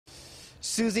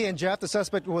Susie and Jeff, the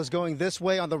suspect was going this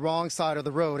way on the wrong side of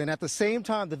the road, and at the same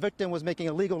time, the victim was making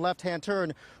a legal left-hand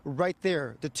turn right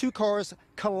there. The two cars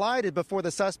collided before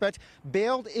the suspect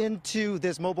bailed into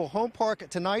this mobile home park.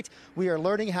 Tonight, we are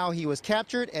learning how he was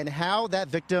captured and how that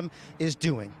victim is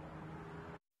doing.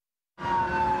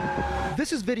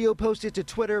 This is video posted to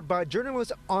Twitter by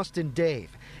journalist Austin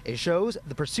Dave. It shows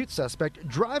the pursuit suspect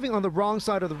driving on the wrong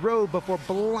side of the road before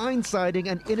blindsiding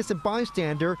an innocent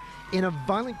bystander in a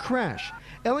violent crash.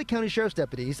 LA County Sheriff's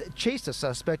deputies chased the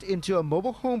suspect into a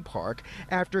mobile home park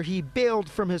after he bailed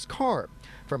from his car.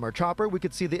 From our chopper, we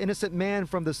could see the innocent man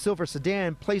from the silver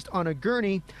sedan placed on a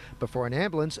gurney before an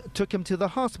ambulance took him to the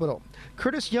hospital.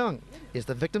 Curtis Young is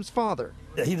the victim's father.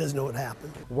 He doesn't know what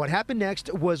happened. What happened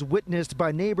next was witnessed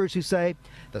by neighbors who say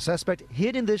the suspect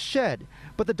hid in this shed,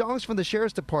 but the dogs from the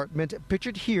sheriff's department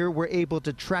pictured here were able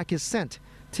to track his scent.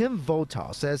 Tim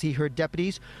Votaw says he heard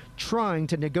deputies trying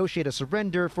to negotiate a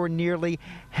surrender for nearly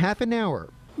half an hour.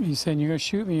 He said, "You're going to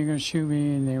shoot me, you're going to shoot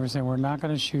me," and they were saying, "We're not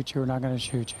going to shoot you, we're not going to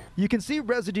shoot you." You can see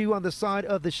residue on the side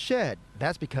of the shed.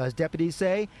 That's because deputies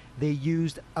say they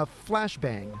used a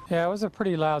flashbang. Yeah, it was a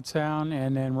pretty loud sound,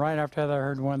 and then right after that I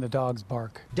heard one of the dogs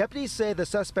bark. Deputies say the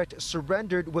suspect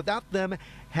surrendered without them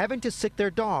having to sick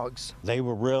their dogs. They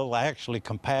were actually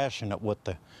compassionate with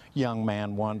the young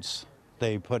man once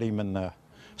they put him in the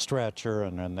stretcher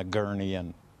and in the gurney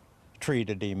and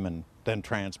treated him and then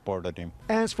transported him.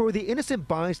 As for the innocent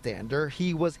bystander,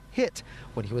 he was hit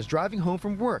when he was driving home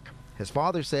from work. His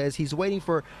father says he's waiting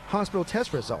for hospital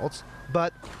test results,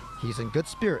 but he's in good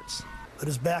spirits. But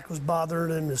his back was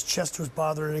bothering him, his chest was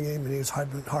bothering him, and he was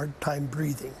having a hard time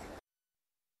breathing.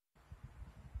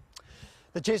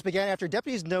 The chase began after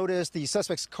deputies noticed the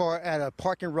suspect's car at a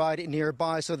parking ride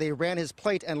nearby, so they ran his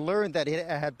plate and learned that it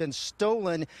had been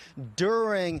stolen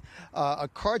during a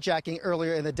carjacking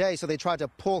earlier in the day, so they tried to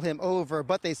pull him over,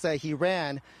 but they say he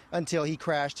ran until he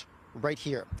crashed right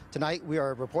here. Tonight, we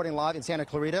are reporting live in Santa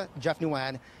Clarita. Jeff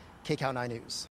Nguyen, KCAL 9 News.